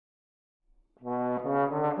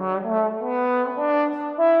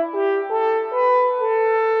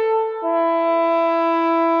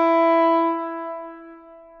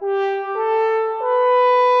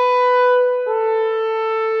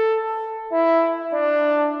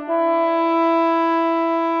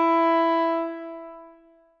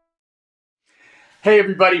Hey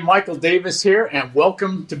everybody, Michael Davis here, and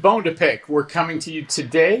welcome to Bone to Pick. We're coming to you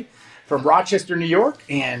today from Rochester, New York,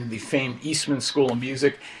 and the famed Eastman School of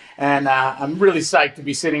Music. And I'm really psyched to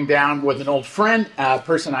be sitting down with an old friend, a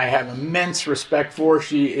person I have immense respect for.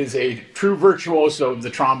 She is a true virtuoso of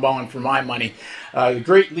the trombone, for my money, the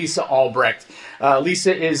great Lisa Albrecht.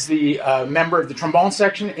 Lisa is the member of the trombone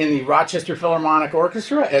section in the Rochester Philharmonic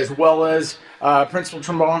Orchestra, as well as principal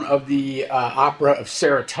trombone of the Opera of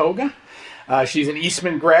Saratoga. She's an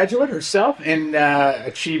Eastman graduate herself and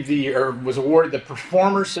was awarded the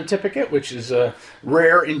Performer's Certificate, which is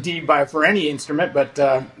rare indeed for any instrument, but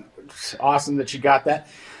it's awesome that she got that.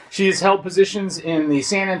 She has held positions in the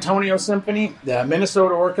San Antonio Symphony, the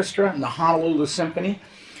Minnesota Orchestra, and the Honolulu Symphony.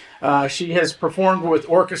 She has performed with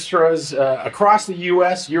orchestras across the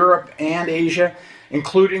U.S., Europe, and Asia,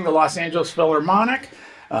 including the Los Angeles Philharmonic,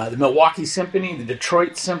 the Milwaukee Symphony, the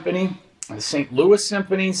Detroit Symphony, the St. Louis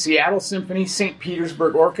Symphony, Seattle Symphony, St.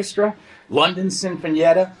 Petersburg Orchestra, London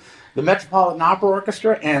Sinfonietta, the Metropolitan Opera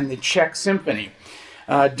Orchestra, and the Czech Symphony.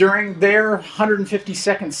 During their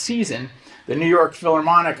 152nd season, the New York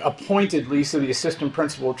Philharmonic appointed Lisa the assistant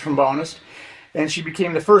principal trombonist, and she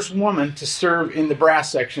became the first woman to serve in the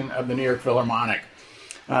brass section of the New York Philharmonic.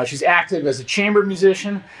 She's active as a chamber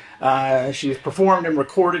musician. She has performed and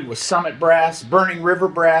recorded with Summit Brass, Burning River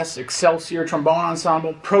Brass, Excelsior Trombone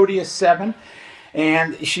Ensemble, Proteus 7,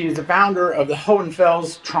 and she is the founder of the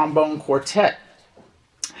Hohenfels Trombone Quartet.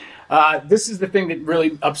 This is the thing that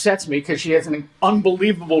really upsets me, because she has an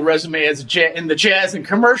unbelievable resume as in the jazz and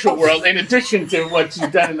commercial world, in addition to what she's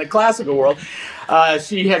done in the classical world.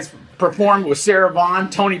 She has performed with Sarah Vaughan,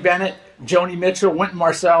 Tony Bennett, Joni Mitchell, Wynton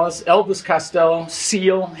Marsalis, Elvis Costello,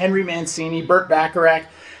 Seal, Henry Mancini, Burt Bacharach,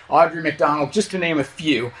 Audrey McDonald, just to name a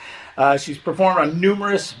few. She's performed on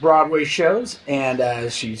numerous Broadway shows,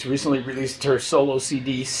 and she's recently released her solo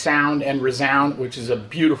CD, Sound and Resound, which is a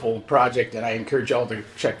beautiful project, and I encourage y'all to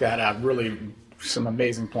check that out. Really, some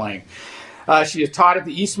amazing playing. She has taught at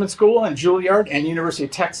the Eastman School and Juilliard and University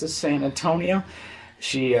of Texas, San Antonio.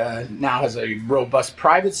 She now has a robust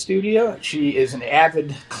private studio. She is an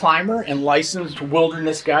avid climber and licensed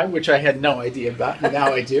wilderness guide, which I had no idea about, and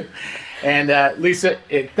now I do. And Lisa,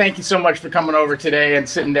 thank you so much for coming over today and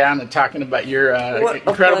sitting down and talking about your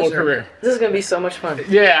incredible career. This is going to be so much fun.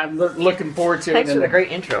 Yeah, I'm looking forward to it. Thanks for the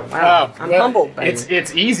great intro. Wow, I'm humbled by you.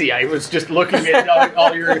 It's easy. I was just looking at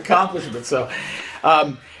all your accomplishments. So,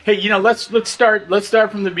 hey, let's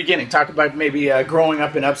start from the beginning. Talk about maybe growing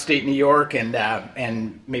up in upstate New York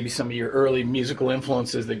and maybe some of your early musical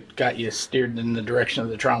influences that got you steered in the direction of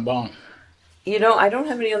the trombone. I don't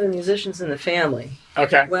have any other musicians in the family.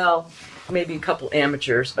 Okay. Well, maybe a couple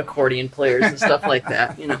amateurs, accordion players and stuff like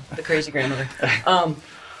that. The crazy grandmother.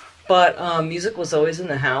 But music was always in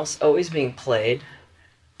the house, always being played.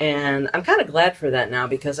 And I'm kind of glad for that now,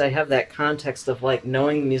 because I have that context of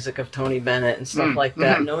knowing the music of Tony Bennett and stuff like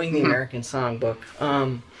that, knowing the American Songbook.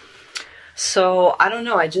 So I don't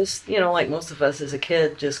know. I just, like most of us as a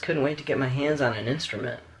kid, just couldn't wait to get my hands on an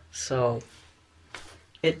instrument. So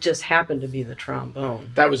it just happened to be the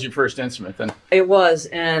trombone. That was your first instrument then? It was,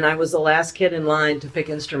 and I was the last kid in line to pick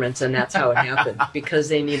instruments, and that's how it happened, because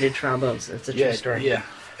they needed trombones. It's a true story. Yeah.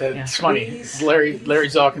 It's funny. Larry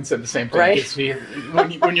Zalkin said the same thing.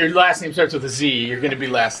 Right? When your last name starts with a Z, you're going to be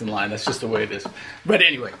last in line. That's just the way it is. But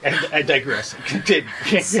anyway, I digress. Continue.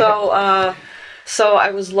 So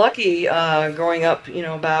I was lucky growing up,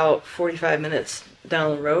 about 45 minutes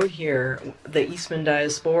down the road here, the Eastman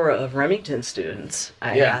diaspora of Remington students.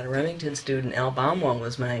 I had a Remington student, Al Baumwell,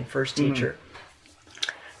 was my first teacher.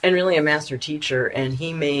 And really a master teacher, and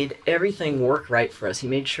he made everything work right for us. He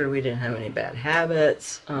made sure we didn't have any bad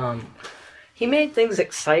habits. He made things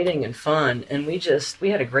exciting and fun, and we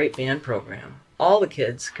had a great band program. All the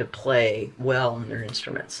kids could play well on their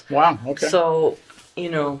instruments. Wow, okay. So,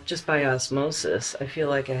 just by osmosis, I feel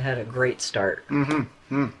like I had a great start.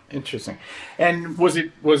 Interesting. And was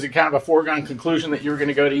it kind of a foregone conclusion that you were going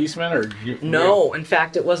to go to Eastman, or No, in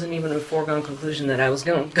fact, it wasn't even a foregone conclusion that I was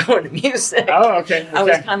going to go into music. Oh, okay. I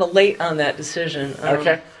was kind of late on that decision.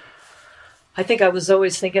 Okay. I think I was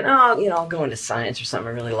always thinking, I'll go into science or something.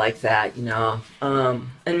 I really like that, And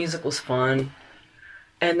music was fun.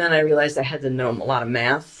 And then I realized I had to know a lot of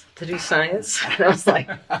math to do science. And I was like,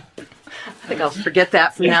 I think I'll forget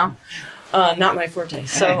that for now. Not my forte.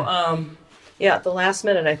 So, at the last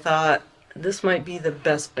minute, I thought, this might be the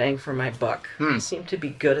best bang for my buck. I seem to be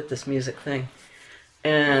good at this music thing.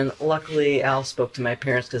 And luckily, Al spoke to my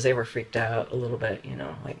parents, because they were freaked out a little bit,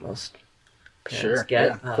 like most parents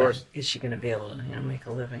get. Yeah, of course. Is she going to be able to make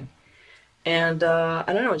a living? And I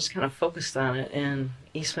don't know, I just kind of focused on it. And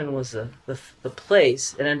Eastman was the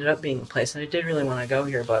place. It ended up being the place. And I did really want to go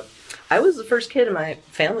here, but I was the first kid in my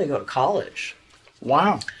family to go to college.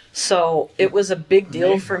 Wow. So it was a big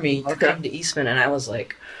deal for me to come to Eastman. And I was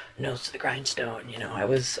like, nose to the grindstone. You know, I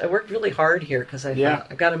worked really hard here because I thought,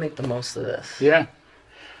 I've got to make the most of this. Yeah.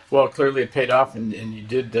 Well, clearly it paid off, and you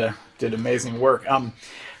did amazing work.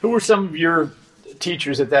 Who were some of your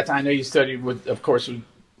teachers at that time? I know you studied with, of course, with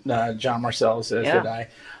John Marcellus, as did I.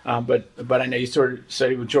 But I know you sort of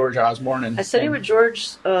studied with George Osborne. I studied with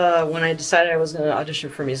George when I decided I was going to audition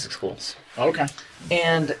for music schools. Okay.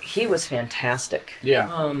 And he was fantastic.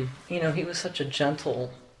 Yeah. You know, he was such a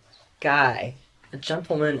gentle guy, a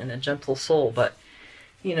gentleman and a gentle soul. But,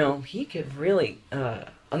 you know, he could really,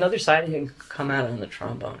 another side of him could come out on the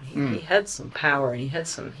trombone. He had some power, and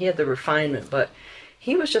he had the refinement. But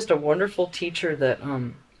he was just a wonderful teacher that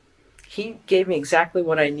he gave me exactly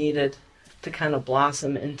what I needed to kind of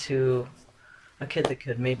blossom into a kid that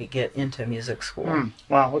could maybe get into music school.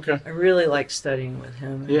 Wow, okay. I really liked studying with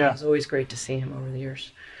him. Yeah. It was always great to see him over the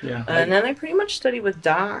years. Yeah. And then I pretty much studied with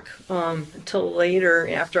Doc until later,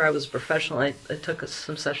 after I was a professional. I took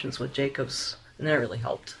some sessions with Jacobs, and that really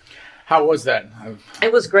helped. How was that?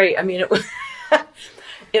 It was great. I mean, it was...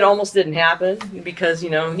 It almost didn't happen because, you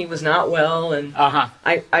know, he was not well. And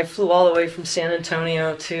I flew all the way from San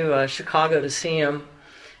Antonio to Chicago to see him.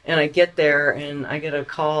 And I get there and I get a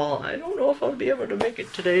call. I don't know if I'll be able to make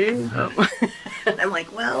it today. And I'm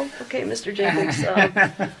like, well, okay, Mr. Jacobs,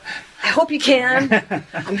 I hope you can.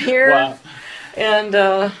 I'm here. Wow.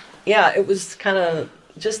 And it was kind of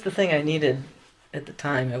just the thing I needed at the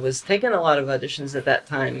time. I was taking a lot of auditions at that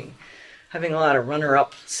time, having a lot of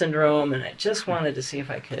runner-up syndrome, and I just wanted to see if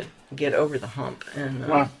I could get over the hump.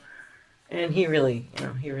 And and he really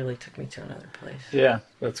took me to another place. Yeah,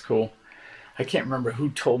 that's cool. I can't remember who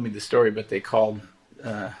told me the story, but they called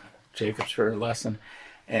Jacobs for a lesson,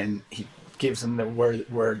 and he gives them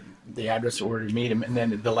where the address where to meet him, and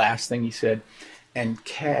then the last thing he said, and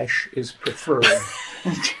cash is preferred.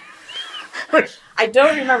 I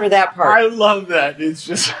don't remember that part. I love that. It's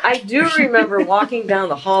just... I do remember walking down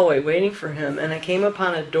the hallway waiting for him, and I came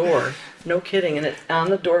upon a door, no kidding, and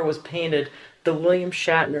on the door was painted the William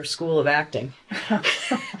Shatner School of Acting.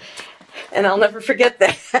 And I'll never forget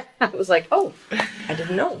that. I was like, oh, I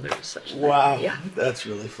didn't know there was such a thing. Wow. Yeah. That's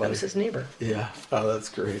really funny. That was his neighbor. Yeah. Oh, that's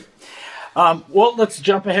great. Well, let's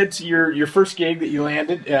jump ahead to your first gig that you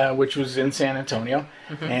landed, which was in San Antonio.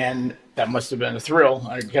 And that must have been a thrill,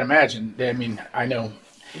 I can imagine. I mean, I know.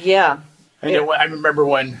 Yeah. I remember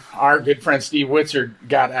when our good friend Steve Witzer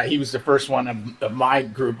got, he was the first one of my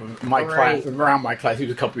group, of my class, around my class. He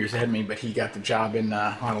was a couple years ahead of me, but he got the job in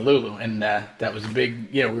Honolulu. And that was a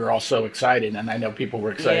big, we were all so excited. And I know people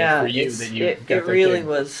were excited for you that you got it really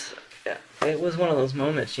was. It was one of those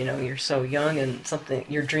moments, you're so young and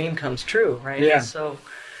your dream comes true, right? Yeah. So,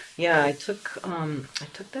 yeah, I took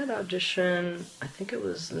that audition. I think it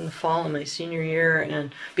was in the fall of my senior year,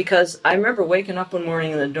 and because I remember waking up one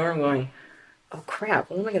morning in the dorm going, "Oh crap,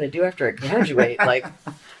 what am I going to do after I graduate?" Like,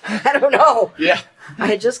 I don't know. Yeah. I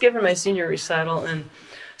had just given my senior recital, and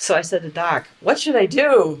so I said to Doc, "What should I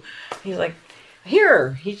do?" He's like,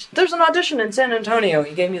 there's an audition in San Antonio.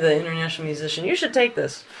 He gave me the international musician. You should take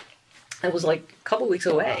this. It was like a couple weeks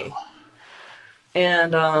away.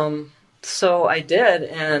 And so I did,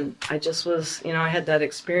 and I just was, I had that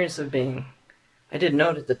experience of I didn't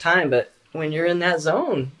know it at the time, but when you're in that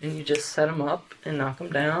zone and you just set them up and knock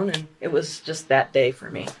them down, and it was just that day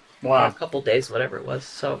for me. Wow. A couple days, whatever it was.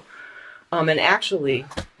 So, and actually,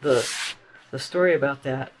 the story about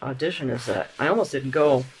that audition is that I almost didn't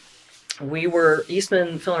go.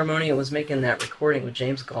 Eastman Philharmonia was making that recording with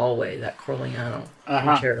James Galway, that Corleone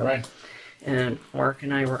concerto. Right. And Mark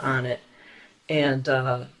and I were on it.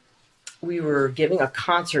 And we were giving a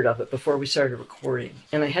concert of it before we started recording.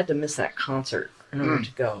 And I had to miss that concert in order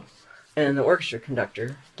to go. And the orchestra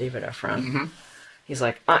conductor, David Efron, he's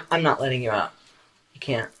like, I'm not letting you out. You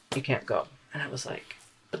can't go. And I was like,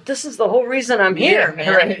 but this is the whole reason I'm here,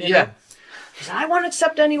 man. Right, He said, I won't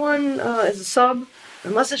accept anyone as a sub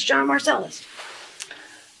unless it's John Marcellus.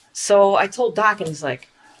 So I told Doc, and he's like,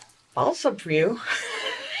 I'll sub for you.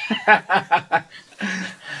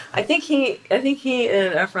 I think he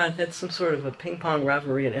and Efron had some sort of a ping pong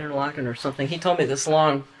rivalry at Interlochen or something. He told me this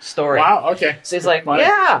long story. Wow. Okay. So he's like,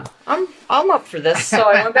 "Yeah, I'm up for this." So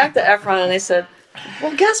I went back to Efron and I said,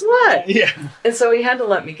 "Well, guess what?" Yeah. And so he had to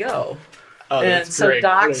let me go. Oh, and that's so great.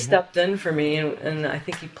 Doc Really. stepped in for me, and I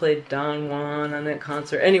think he played Don Juan on that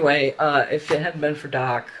concert. Anyway, if it hadn't been for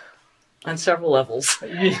Doc, on several levels,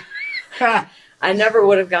 I never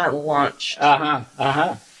would have gotten launched.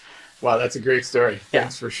 Wow, that's a great story. Yeah.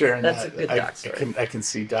 Thanks for sharing That's that. a good Doc story. I can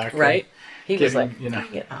see Doc. Right? He was Getting, like, you know,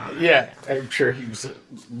 "Bring it on." yeah, I'm sure he was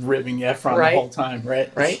ribbing Efron Right. the whole time,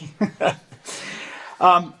 right? Right?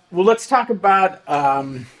 Well, let's talk about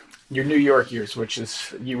your New York years, which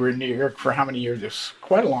is, you were in New York for how many years? It was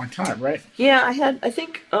quite a long time, right? Yeah, I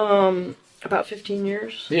think, about 15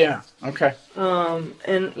 years. Yeah, okay. And,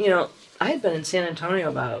 I had been in San Antonio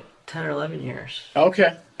about 10 or 11 years.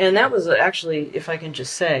 Okay. And that was actually, if I can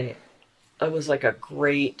just say, it was like a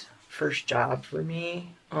great first job for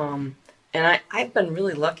me. And I've been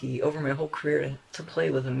really lucky over my whole career to play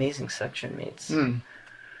with amazing section mates. Mm.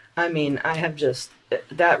 I mean, I have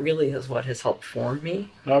that really is what has helped form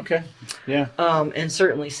me. Okay, yeah. And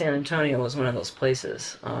certainly San Antonio was one of those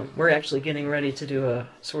places. We're actually getting ready to do a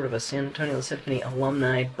sort of a San Antonio Symphony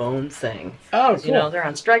alumni bone thing. Oh, cool. They're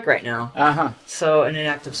on strike right now. Uh-huh. So, and an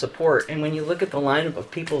active support. And when you look at the lineup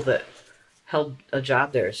of people that held a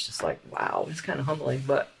job there, it's just like, wow, it's kind of humbling.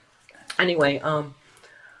 But anyway,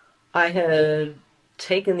 I had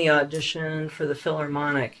taken the audition for the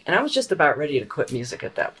Philharmonic, and I was just about ready to quit music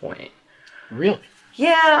at that point. Really?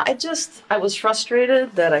 Yeah, I was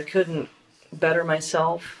frustrated that I couldn't better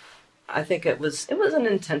myself. I think it was an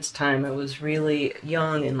intense time. I was really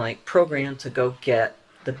young and like programmed to go get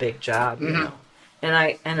the big job, you know. And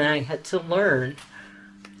I had to learn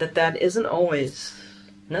that isn't always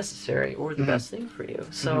necessary or the best thing for you.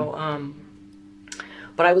 So,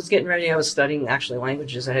 but I was getting ready. I was studying actually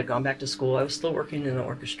languages. I had gone back to school. I was still working in the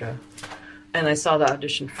orchestra, and I saw the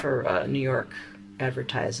audition for New York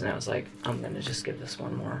advertised, and I was like, I'm going to just give this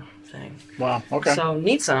one more thing. Wow, okay. So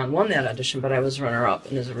Nitsan won that audition, but I was runner-up,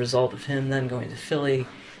 and as a result of him then going to Philly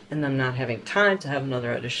and them not having time to have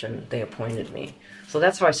another audition, they appointed me. So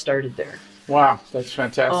that's how I started there. Wow, that's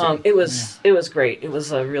fantastic. It was great. It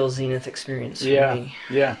was a real zenith experience for me.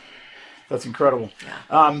 Yeah, that's incredible.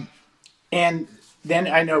 Yeah. And then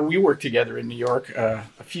I know we worked together in New York a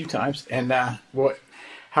few times, and how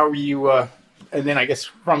were you? And then I guess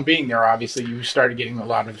from being there, obviously you started getting a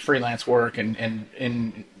lot of freelance work,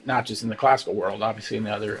 and not just in the classical world, obviously in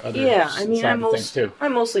the other side of things too. I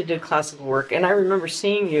mostly did classical work, and I remember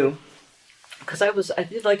seeing you because I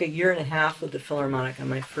did like a year and a half with the Philharmonic on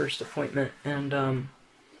my first appointment, and then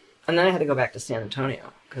I had to go back to San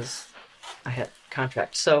Antonio because I had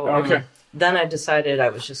contract. So then I decided I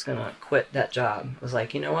was just gonna quit that job. I was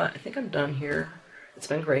like, you know what? I think I'm done here. It's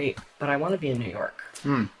been great, but I want to be in New York.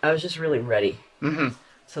 I was just really ready to,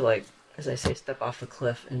 like, as I say, step off the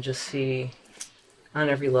cliff and just see on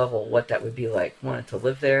every level what that would be like. Wanted to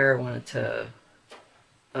live there, wanted to,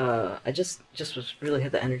 I just was really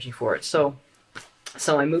had the energy for it. So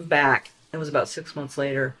I moved back. It was about 6 months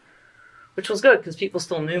later, which was good because people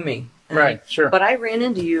still knew me. Right, sure. But I ran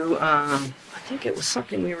into you, I think it was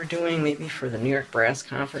something we were doing maybe for the New York Brass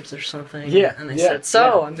Conference or something. Yeah. And I said,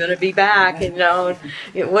 I'm going to be back, and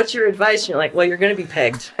what's your advice? And you're like, well, you're going to be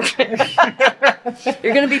pegged.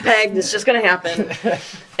 You're going to be pegged. It's just going to happen.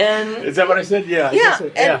 And is that what I said?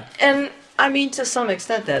 Yeah. And I mean, to some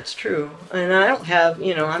extent, that's true. And I don't have,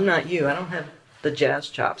 I'm not you. I don't have the jazz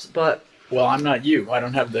chops, but. Well, I'm not you. I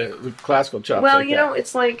don't have the classical chops. Well, like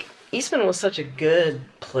it's like Eastman was such a good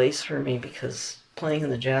place for me because playing in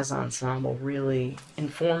the jazz ensemble really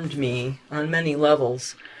informed me on many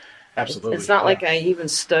levels. Absolutely. It's not like I even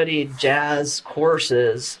studied jazz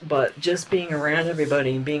courses, but just being around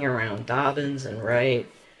everybody, being around Dobbins and Wright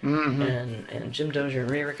and Jim Dozier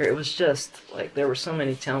and Ray Ricker, it was just like there were so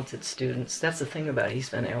many talented students. That's the thing about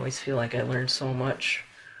Eastman. I always feel like I learned so much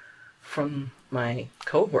from my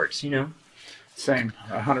cohorts, Same,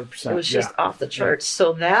 100%. It was just off the charts.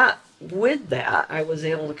 So with that, I was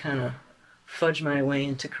able to kind of fudge my way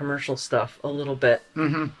into commercial stuff a little bit.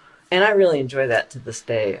 And I really enjoy that to this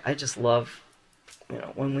day. I just love,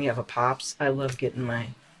 when we have a Pops, I love getting my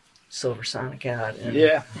Silver Sonic out. And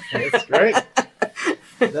yeah, that's great.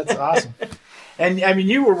 That's awesome. And I mean,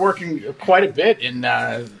 you were working quite a bit in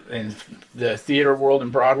the theater world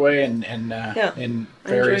and Broadway and in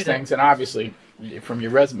various things. And obviously, from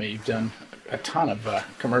your resume, you've done a ton of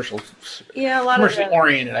commercials. Yeah, a lot commercially of that.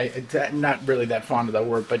 oriented. I'm not really that fond of that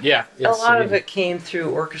word, but yeah. A lot of it came through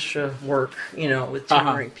orchestra work, with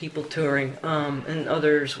touring, people touring, and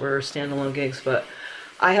others were standalone gigs. But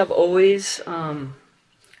I have always, I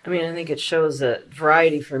think it shows that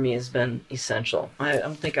variety for me has been essential. I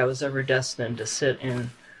don't think I was ever destined to sit in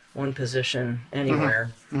one position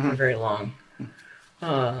anywhere for very long.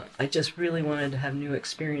 I just really wanted to have new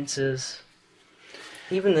experiences.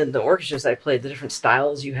 Even the orchestras I played, the different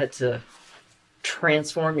styles, you had to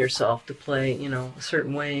transform yourself to play, a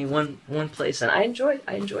certain way, one place, and I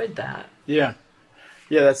enjoyed that. Yeah,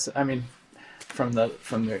 that's. from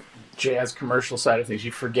the jazz commercial side of things,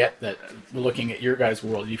 you forget that looking at your guys'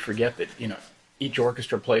 world, you forget that each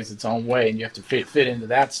orchestra plays its own way, and you have to fit into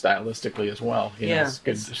that stylistically as well. Yeah, it's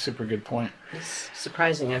good, super good point. It's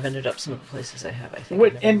surprising I've ended up some of the places I have. I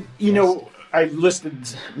think. I listed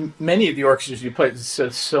many of the orchestras you played.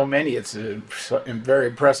 So many, it's very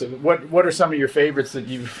impressive. What are some of your favorites that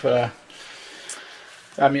you've?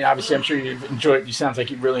 Obviously, I'm sure you've enjoyed. You sounds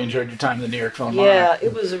like you really enjoyed your time in the New York Philharmonic. Yeah,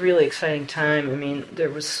 it was a really exciting time. I mean, there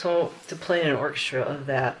was to play in an orchestra of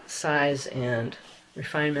that size and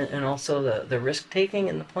refinement, and also the risk taking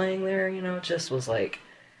in the playing there. Just was like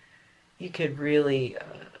you could really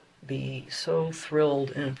be so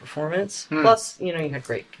thrilled in a performance. Plus, you had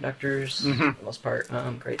great conductors for the most part,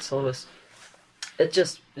 great soloists. It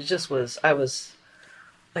just was. I was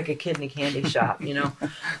like a kid in a candy shop,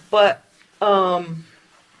 But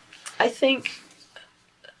I think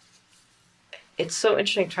it's so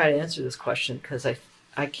interesting to try to answer this question because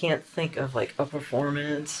I can't think of like a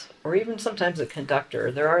performance or even sometimes a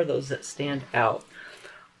conductor. There are those that stand out,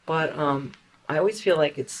 but I always feel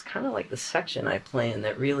like it's kind of like the section I play in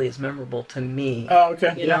that really is memorable to me. Oh,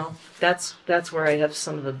 okay. You know, that's where I have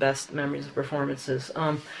some of the best memories of performances.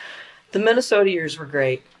 The Minnesota years were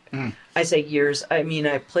great. I say years. I mean,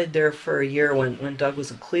 I played there for a year when Doug was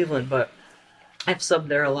in Cleveland, but I've subbed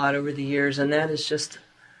there a lot over the years, and that is just,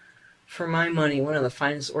 for my money, one of the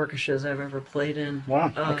finest orchestras I've ever played in.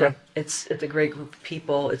 Wow, okay. It's a great group of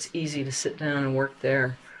people. It's easy to sit down and work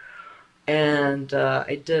there. And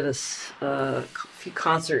I did a few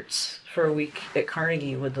concerts for a week at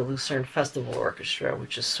Carnegie with the Lucerne Festival Orchestra,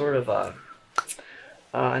 which is sort of I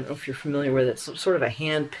don't know if you're familiar with it, it's sort of a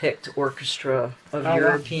hand-picked orchestra of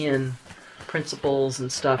European principals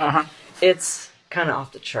and stuff. It's kind of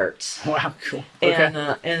off the charts. Wow, cool.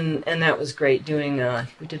 Okay. And that was great doing,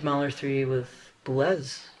 we did Mahler 3 with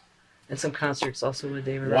Boulez and some concerts also with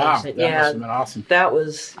David Robertson. That must have been awesome. That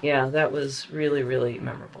was really, really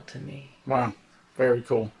memorable to me. Wow, very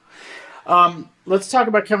cool. Let's talk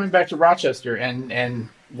about coming back to Rochester and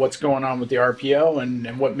what's going on with the RPO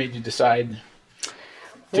and what made you decide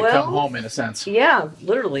to come home, in a sense. Yeah,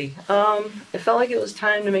 literally. It felt like it was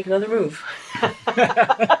time to make another move.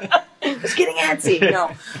 It's getting antsy.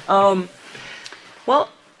 No.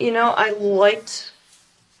 I liked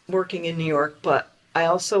working in New York, but I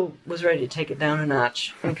also was ready to take it down a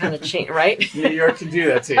notch and kind of change, right? New York can do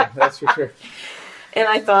that to you, that's for sure. And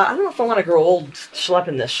I thought, I don't know if I want to grow old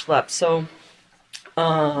schlepping this schlep. So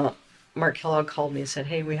Mark Kellogg called me and said,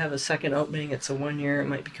 hey, we have a second opening. It's a 1 year. It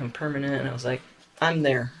might become permanent. And I was like, I'm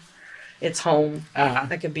there. It's home.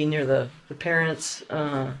 I could be near the parents.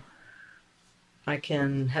 I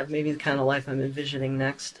can have maybe the kind of life I'm envisioning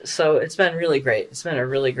next. So it's been really great. It's been a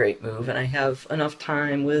really great move. And I have enough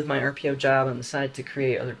time with my RPO job on the side to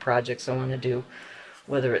create other projects I want to do,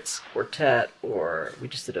 whether it's quartet or we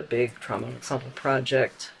just did a big trombone ensemble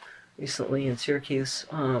project recently in Syracuse,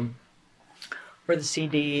 or the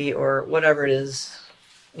CD or whatever it is.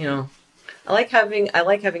 I like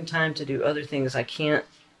having time to do other things. I can't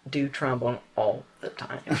do trombone all the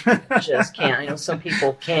time. I just can't. I know some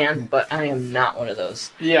people can, but I am not one of those.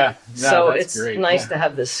 Yeah. No, so it's great. Nice to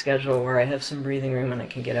have this schedule where I have some breathing room and I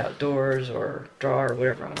can get outdoors or draw or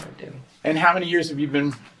whatever I want to do. And how many years have you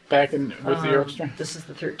been back with the orchestra? This is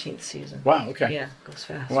the 13th season. Wow, okay. Yeah, it goes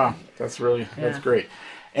fast. Wow, that's great.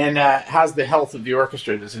 And how's the health of the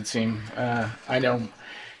orchestra, does it seem? I know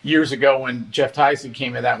years ago when Jeff Tyson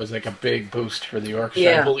came in, that was like a big boost for the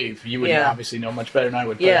orchestra, I believe. You would obviously know much better than I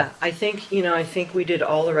would. Yeah, I think we did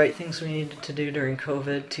all the right things we needed to do during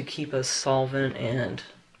COVID to keep us solvent and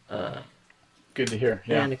good to hear.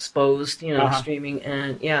 Yeah. And exposed, streaming,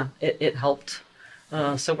 and it helped.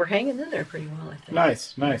 So we're hanging in there pretty well, I think.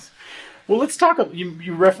 Nice. Well, let's talk.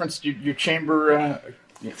 You referenced your chamber.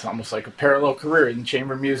 It's almost like a parallel career in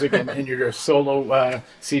chamber music and your solo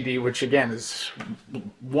CD, which again is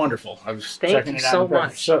wonderful. I was checking it out. So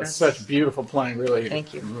much. Such beautiful playing, really.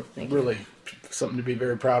 Thank you. Really something to be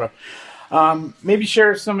very proud of. Maybe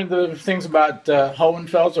share some of the things about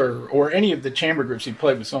Hohenfels or any of the chamber groups you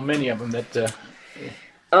played with. So many of them that.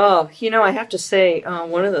 I have to say,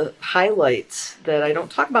 one of the highlights that I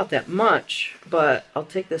don't talk about that much, but I'll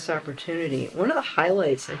take this opportunity. One of the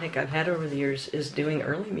highlights I think I've had over the years is doing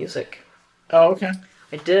early music. Oh, okay.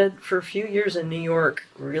 I did for a few years in New York,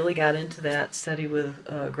 really got into that, studied with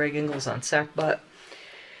Greg Ingalls on sackbut.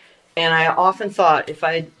 And I often thought if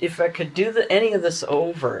I could do any of this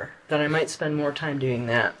over, then I might spend more time doing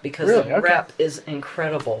that because the rep is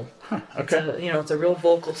incredible. Huh, okay. It's a real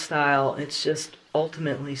vocal style. It's just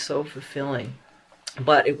ultimately so fulfilling,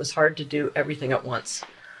 but it was hard to do everything at once.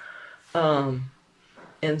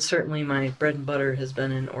 and certainly my bread and butter has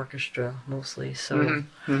been in orchestra mostly. So,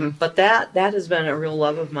 but that has been a real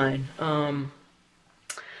love of mine. And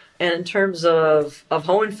in terms of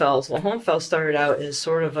Hohenfels, well, Hohenfels started out as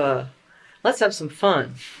sort of a, let's have some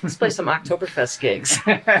fun. Let's play some Oktoberfest gigs.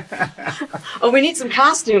 Oh, we need some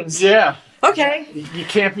costumes. Yeah. Okay. You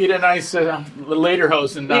can't beat a nice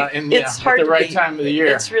lederhosen it's hard at the right beat. time of the year.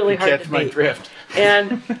 It's really hard catch to my beat. drift.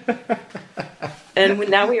 And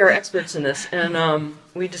now we are experts in this. And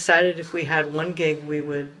we decided if we had one gig, we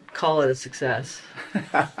would call it a success.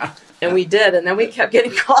 And we did. And then we kept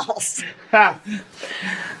getting calls.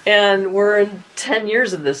 And we're in 10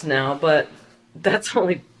 years of this now, but that's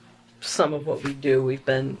only some of what we do. We've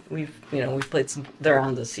played some, they're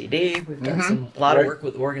on the CD. We've done a lot of work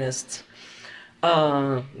with organists.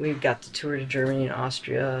 We got to tour to Germany and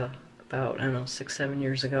Austria about, 6-7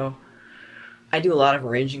 years ago. I do a lot of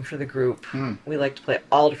arranging for the group. We like to play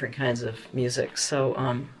all different kinds of music,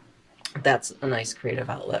 so that's a nice creative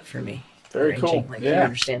outlet for me. Very arranging. cool. Like, you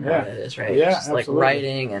understand how that is, right? Yeah, just like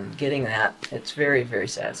writing and getting that. It's very, very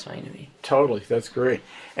satisfying to me. Totally, that's great.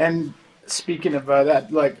 And speaking of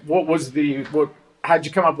that, like, how'd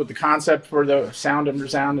you come up with the concept for the Sound Under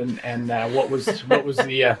Sound, and what was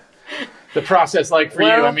the process like for you?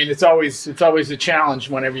 I mean, it's always a challenge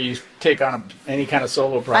whenever you take on any kind of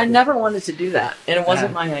solo project. I never wanted to do that, and it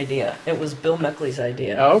wasn't my idea. It was Bill Meckley's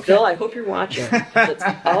idea. Oh, okay. Bill, I hope you're watching. It's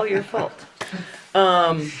all your fault.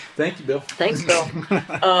 Thank you, Bill. Thanks, Bill.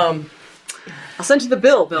 I'll send you the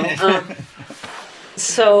bill, Bill.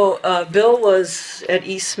 So Bill was at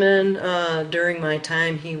Eastman during my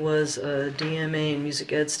time. He was a DMA and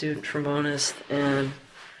music ed student, trombonist, and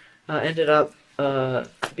ended up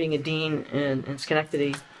being a dean in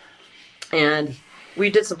Schenectady. And we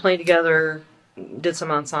did some playing together, did some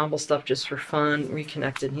ensemble stuff just for fun,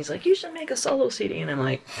 reconnected. And he's like, "You should make a solo CD." And I'm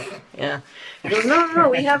like, "Yeah." He goes, No.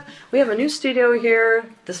 We have a new studio here.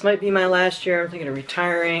 This might be my last year. I'm thinking of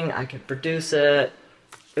retiring. I could produce it.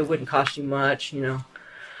 It wouldn't cost you much,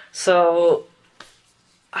 So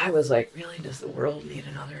I was like, really, does the world need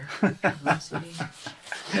another CD?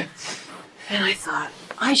 And I thought,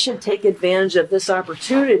 I should take advantage of this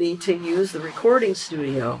opportunity to use the recording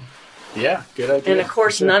studio. Yeah, good idea. And of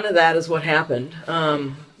course, none of that is what happened.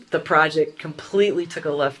 The project completely took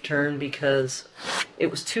a left turn because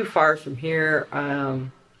it was too far from here.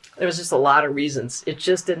 There was just a lot of reasons. It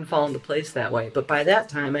just didn't fall into place that way. But by that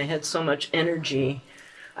time, I had so much energy.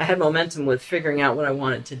 I had momentum with figuring out what I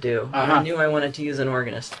wanted to do. I knew I wanted to use an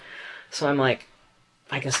organist. So I'm like,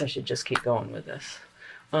 I guess I should just keep going with this.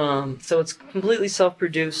 So it's completely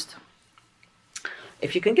self-produced.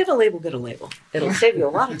 If you can get a label, get a label. It'll save you a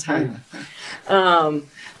lot of time.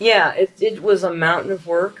 It was a mountain of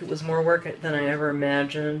work. It was more work than I ever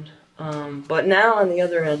imagined. But now on the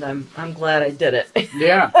other end, I'm glad I did it.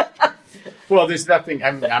 Yeah. Well, there's nothing.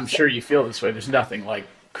 I'm sure you feel this way. There's nothing like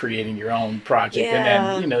creating your own project,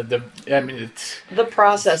 and then it's the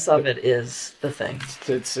process of it is the thing.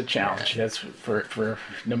 It's a challenge. That's for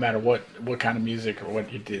no matter what kind of music or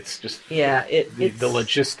what you do. It's just the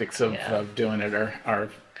logistics of doing it are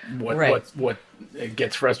what it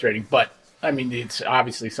gets frustrating. But I mean, it's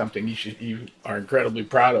obviously something you are incredibly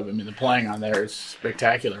proud of. I mean, the playing on there is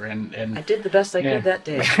spectacular, and I did the best I could that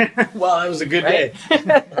day. Well, it was a good day.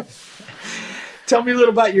 Tell me a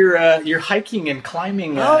little about your hiking and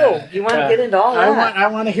climbing. You want to get into all that? I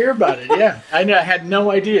want to hear about it. Yeah, I had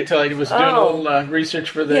no idea until I was doing a little research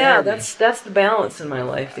for the. Yeah, interview. that's the balance in my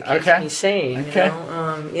life that keeps me sane. Okay.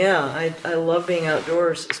 I love being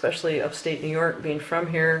outdoors, especially upstate New York. Being from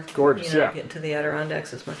here, gorgeous. Getting to the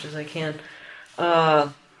Adirondacks as much as I can.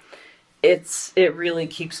 It really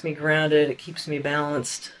keeps me grounded. It keeps me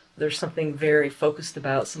balanced. There's something very focused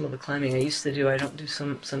about some of the climbing I used to do. I don't do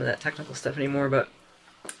some of that technical stuff anymore, but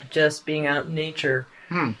just being out in nature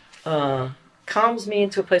calms me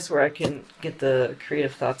into a place where I can get the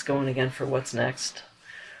creative thoughts going again for what's next.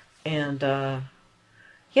 And I've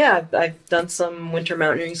done some winter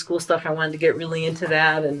mountaineering school stuff. I wanted to get really into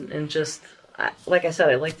that, and just like I said,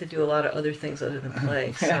 I like to do a lot of other things other than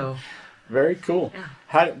play. So. Very cool.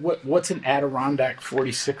 Yeah. What's an Adirondack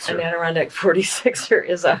 46er? An Adirondack 46er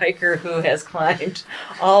is a hiker who has climbed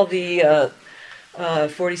all the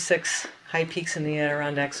 46 high peaks in the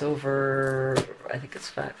Adirondacks over, I think it's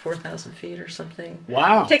 4,000 feet or something.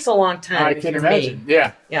 Wow. It takes a long time. I can imagine.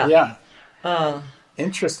 Yeah.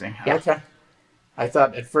 Interesting. Yeah. Okay. I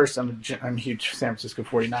thought at first I'm a huge San Francisco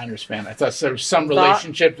 49ers fan. I thought there was some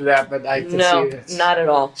relationship to that, but I can see not at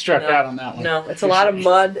all. Struck out on that one. No, it's a lot of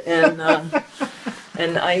mud and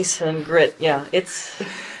and ice and grit. Yeah, it's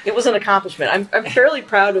It was an accomplishment. I'm fairly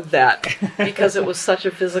proud of that because it was such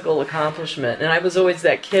a physical accomplishment. And I was always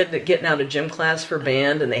that kid that getting out of gym class for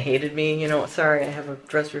band and they hated me. Sorry, I have a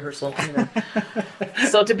dress rehearsal.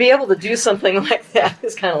 So to be able to do something like that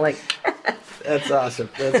is kind of like... That's awesome.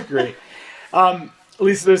 That's great.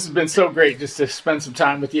 Lisa, this has been so great just to spend some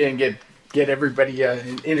time with you and get everybody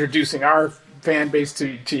introducing our fan base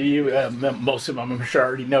to you. Most of them, I'm sure,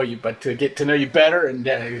 already know you, but to get to know you better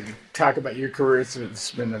and talk about your career,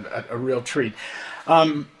 it's been a real treat.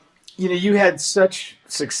 You had such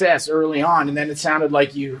success early on, and then it sounded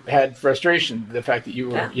like you had frustration, the fact that you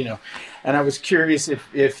were, and I was curious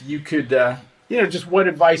if you could, just what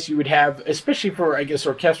advice you would have, especially for, I guess,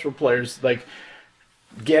 orchestral players, like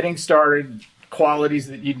getting started, qualities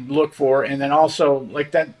that you'd look for, and then also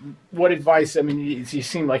like that, what advice, I mean, you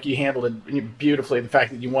seem like you handled it beautifully. The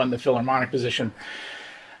fact that you won the Philharmonic position,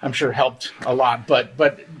 I'm sure helped a lot, but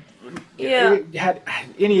yeah. Had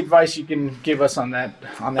any advice you can give us on that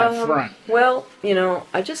front? Well,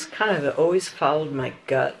 I just kind of always followed my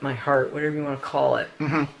gut, my heart, whatever you want to call it.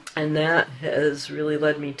 Mm-hmm. And that has really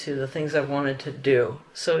led me to the things I've wanted to do.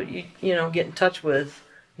 So, get in touch with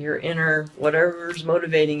your inner, whatever's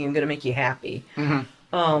motivating you and going to make you happy.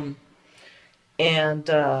 Mm-hmm.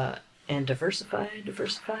 And diversify.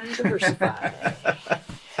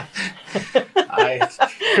 I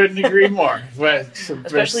couldn't agree more.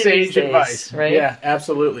 Especially sage these days, advice, right? Yeah,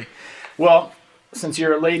 absolutely. Well, since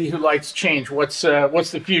you're a lady who likes change, what's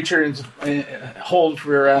the future hold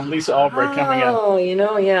for Lisa Albright coming up? Oh,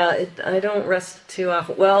 I don't rest too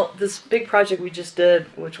often. Well, this big project we just did,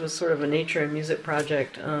 which was sort of a nature and music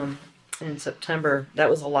project in September, that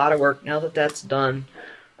was a lot of work. Now that that's done,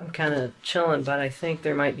 I'm kind of chilling, but I think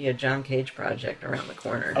there might be a John Cage project around the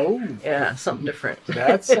corner. Oh. Yeah, something different.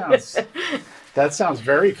 That sounds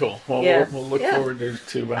very cool. Well, yeah. we'll look forward to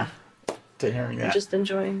hearing that. I'm just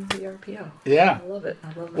enjoying the RPO. Yeah. I love it.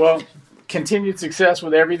 Well, continued success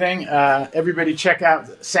with everything. Everybody check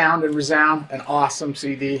out Sound and Resound, an awesome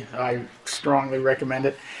CD. I strongly recommend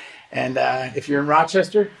it. And if you're in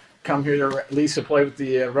Rochester, come here to Lisa play with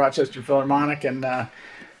the Rochester Philharmonic. And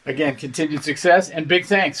again, continued success and big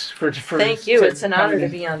thanks for Thank you. It's an honor to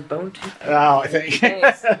be on Bone to Pick. Oh, thank you.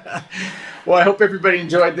 Well, I hope everybody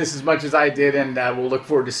enjoyed this as much as I did, and we'll look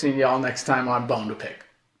forward to seeing you all next time on Bone to Pick.